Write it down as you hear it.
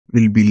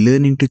we'll be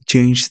learning to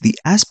change the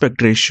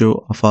aspect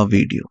ratio of our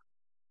video.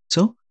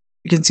 So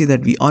you can see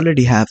that we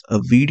already have a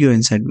video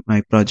inside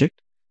my project.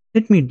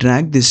 Let me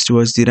drag this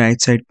towards the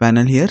right side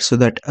panel here so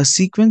that a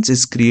sequence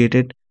is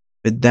created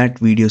with that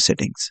video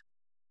settings.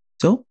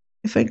 So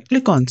if I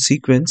click on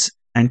sequence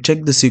and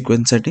check the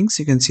sequence settings,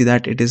 you can see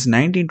that it is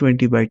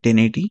 1920 by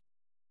 1080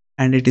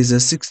 and it is a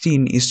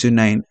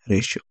 16:9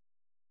 ratio.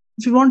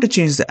 If you want to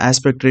change the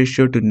aspect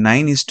ratio to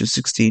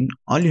 9:16,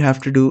 all you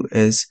have to do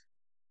is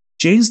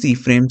change the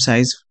frame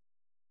size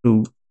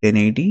to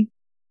 1080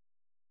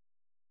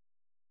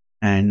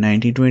 and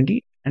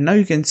 1920, and now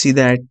you can see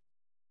that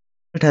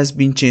it has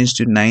been changed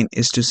to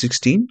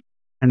 9:16,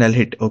 and I'll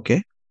hit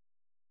OK.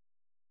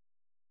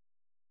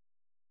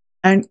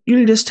 And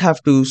you'll just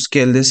have to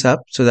scale this up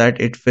so that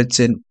it fits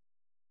in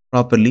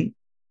properly.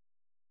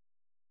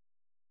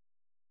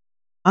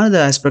 Another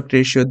aspect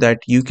ratio that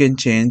you can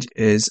change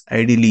is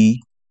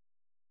ideally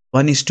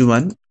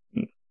 1:1.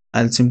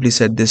 I'll simply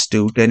set this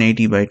to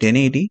 1080 by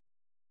 1080.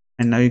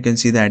 And now you can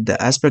see that the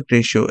aspect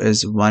ratio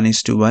is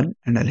 1:1,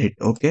 and I'll hit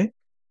OK.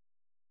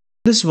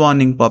 This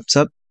warning pops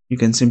up. You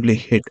can simply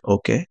hit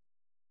OK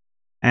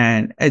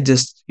and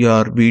adjust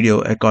your video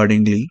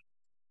accordingly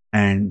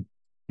and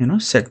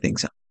set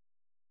things up.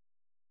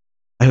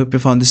 I hope you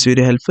found this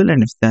video helpful,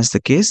 and if that's the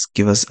case,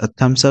 give us a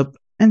thumbs up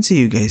and see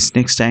you guys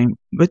next time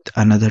with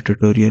another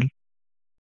tutorial.